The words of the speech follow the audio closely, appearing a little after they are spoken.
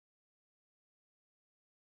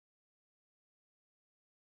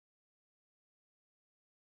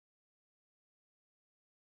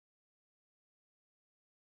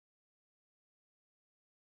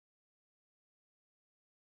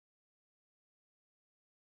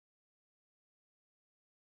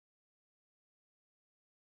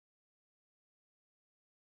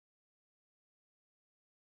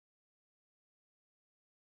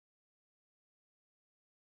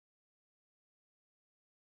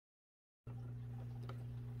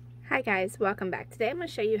Hi guys, welcome back. Today I'm going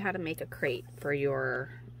to show you how to make a crate for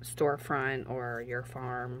your storefront or your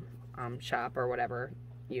farm shop or whatever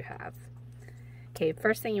you have. Okay,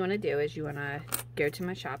 first thing you want to do is you want to go to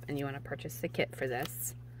my shop and you want to purchase the kit for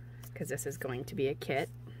this, because this is going to be a kit.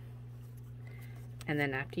 And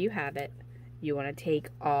then after you have it, you want to take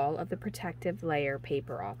all of the protective layer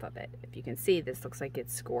paper off of it. If you can see, this looks like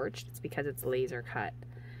it's scorched. It's because it's laser cut.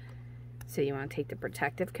 So you want to take the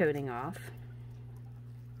protective coating off.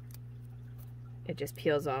 It just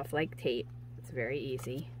peels off like tape. It's very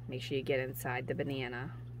easy. Make sure you get inside the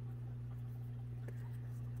banana.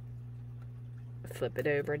 Flip it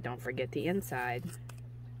over. Don't forget the inside.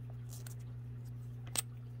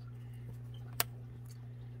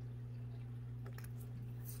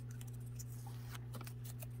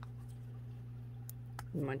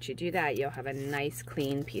 And once you do that, you'll have a nice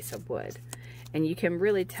clean piece of wood. And you can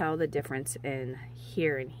really tell the difference in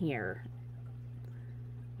here and here,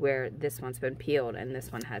 where this one's been peeled and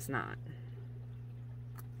this one has not.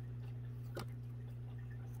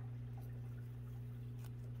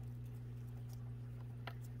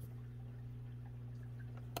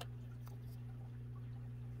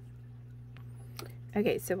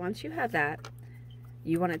 Okay, so once you have that,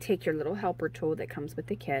 you want to take your little helper tool that comes with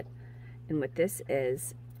the kit, and what this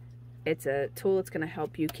is, it's a tool that's going to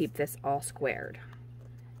help you keep this all squared.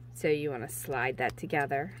 So you want to slide that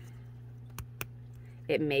together.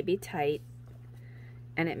 It may be tight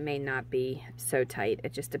and it may not be so tight.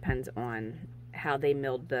 It just depends on how they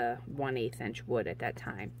milled the 1/8 inch wood at that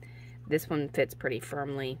time. This one fits pretty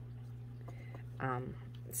firmly,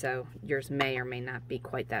 so yours may or may not be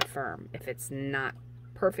quite that firm. If it's not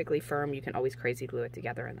perfectly firm, you can always crazy glue it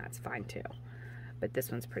together and that's fine too. But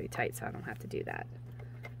this one's pretty tight, so I don't have to do that.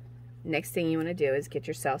 Next thing you want to do is get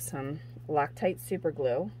yourself some Loctite super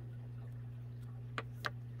glue.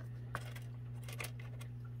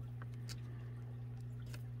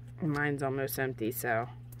 Mine's almost empty, so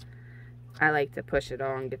I like to push it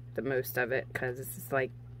all and get the most of it, because it's just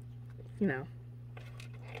like, you know,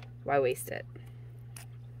 why waste it?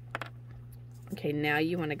 Okay, now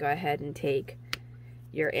you want to go ahead and take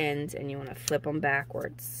your ends and you want to flip them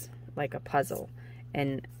backwards like a puzzle.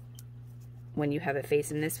 And when you have it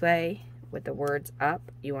facing this way with the words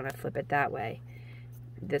up, you want to flip it that way.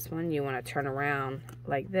 This one you want to turn around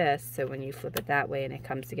like this, so when you flip it that way and it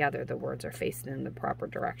comes together, the words are facing in the proper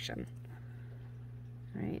direction.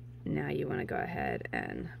 All right, now you want to go ahead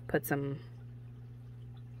and put some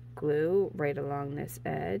glue right along this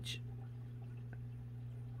edge.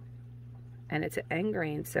 And it's an end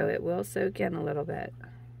grain, so it will soak in a little bit.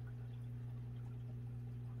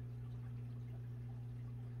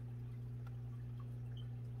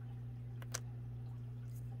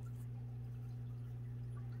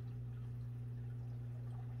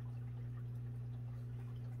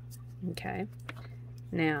 Okay,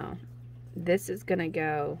 now this is going to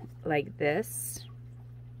go like this,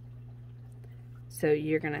 so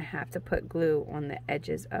you're going to have to put glue on the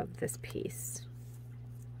edges of this piece.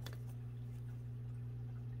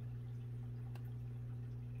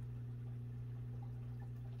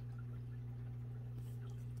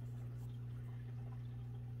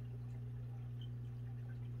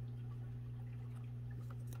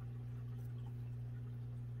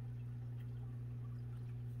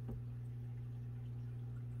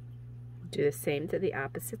 Do the same to the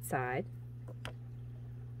opposite side.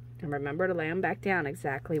 And remember to lay them back down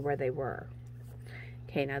exactly where they were.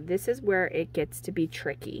 Okay, now this is where it gets to be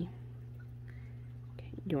tricky.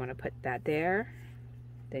 Okay, you want to put that there.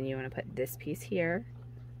 Then you want to put this piece here.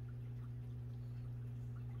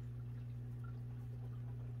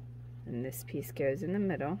 And this piece goes in the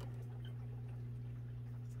middle.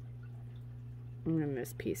 And then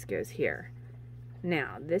this piece goes here.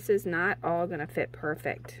 Now, this is not all going to fit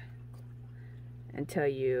perfect until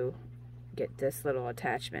you get this little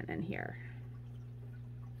attachment in here.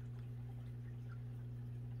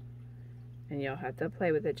 And you'll have to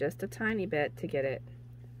play with it just a tiny bit to get it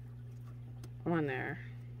on there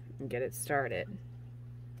and get it started.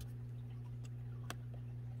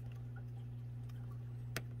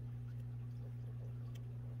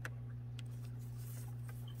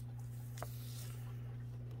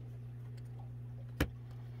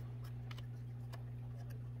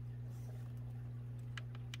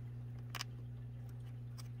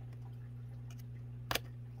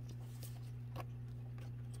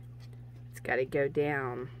 Got to go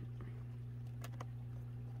down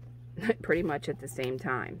pretty much at the same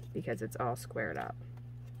time because it's all squared up.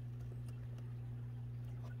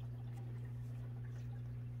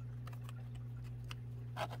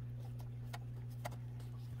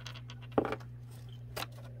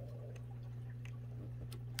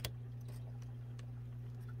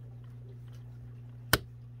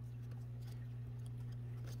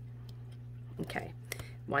 Okay,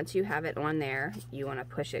 once you have it on there, you want to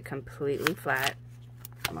push it completely flat.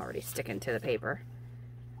 I'm already sticking to the paper.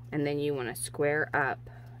 And then you want to square up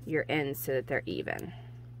your ends so that they're even.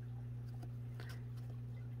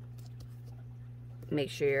 Make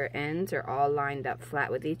sure your ends are all lined up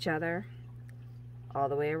flat with each other all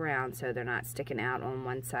the way around so they're not sticking out on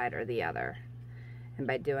one side or the other. And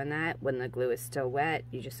by doing that, when the glue is still wet,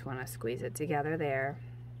 you just want to squeeze it together there.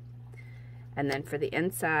 And then for the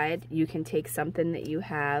inside, you can take something that you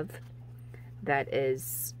have that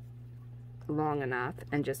is long enough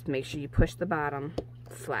and just make sure you push the bottom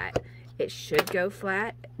flat. It should go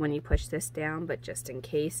flat when you push this down, but just in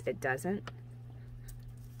case it doesn't,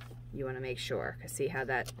 you want to make sure. Cause see how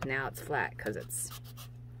that, now it's flat because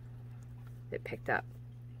it picked up.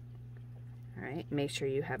 All right, make sure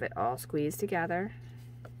you have it all squeezed together.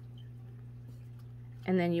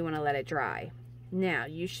 And then you want to let it dry. Now,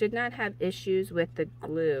 you should not have issues with the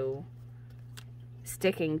glue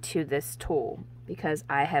sticking to this tool because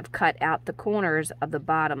I have cut out the corners of the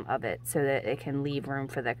bottom of it so that it can leave room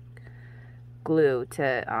for the glue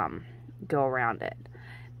to go around it.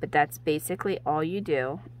 But that's basically all you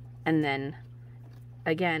do. And then,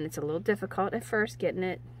 again, it's a little difficult at first getting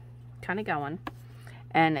it kind of going.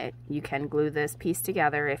 And you can glue this piece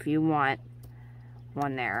together if you want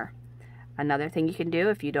on there. Another thing you can do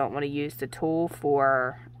if you don't want to use the tool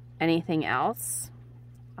for anything else,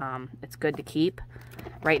 it's good to keep.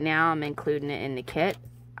 Right now I'm including it in the kit.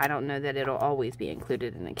 I don't know that it'll always be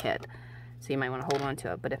included in the kit, so you might want to hold on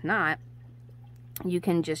to it. But if not, you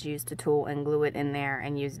can just use the tool and glue it in there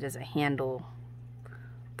and use it as a handle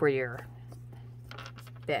for your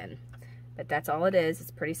bin. But that's all it is.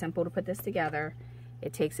 It's pretty simple to put this together.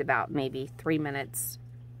 It takes about maybe 3 minutes,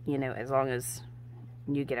 you know, as long as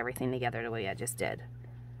you get everything together the way I just did.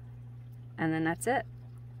 And then that's it.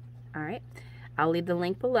 All right. I'll leave the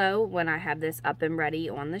link below when I have this up and ready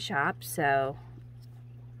on the shop. So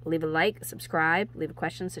leave a like, subscribe, leave a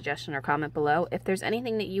question, suggestion, or comment below. If there's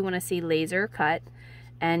anything that you want to see laser cut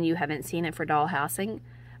and you haven't seen it for dollhousing,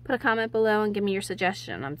 put a comment below and give me your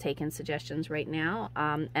suggestion. I'm taking suggestions right now.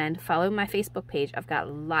 And follow my Facebook page. I've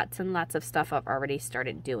got lots and lots of stuff I've already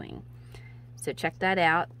started doing. So check that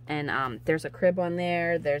out. And there's a crib on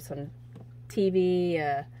there. There's some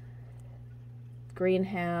TV,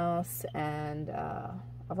 greenhouse, and a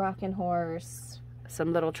rocking horse,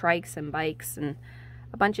 some little trikes and bikes, and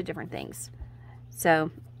a bunch of different things.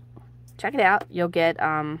 So check it out. You'll get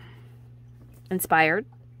inspired.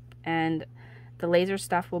 And the laser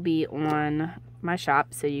stuff will be on my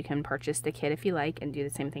shop, so you can purchase the kit if you like and do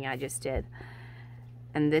the same thing I just did.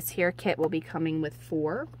 And this here kit will be coming with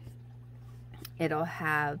 4. It'll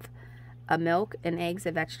have a milk, an eggs,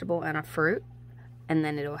 a vegetable, and a fruit. And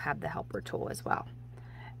then it'll have the helper tool as well.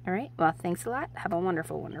 All right. Well, thanks a lot. Have a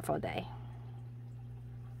wonderful, wonderful day.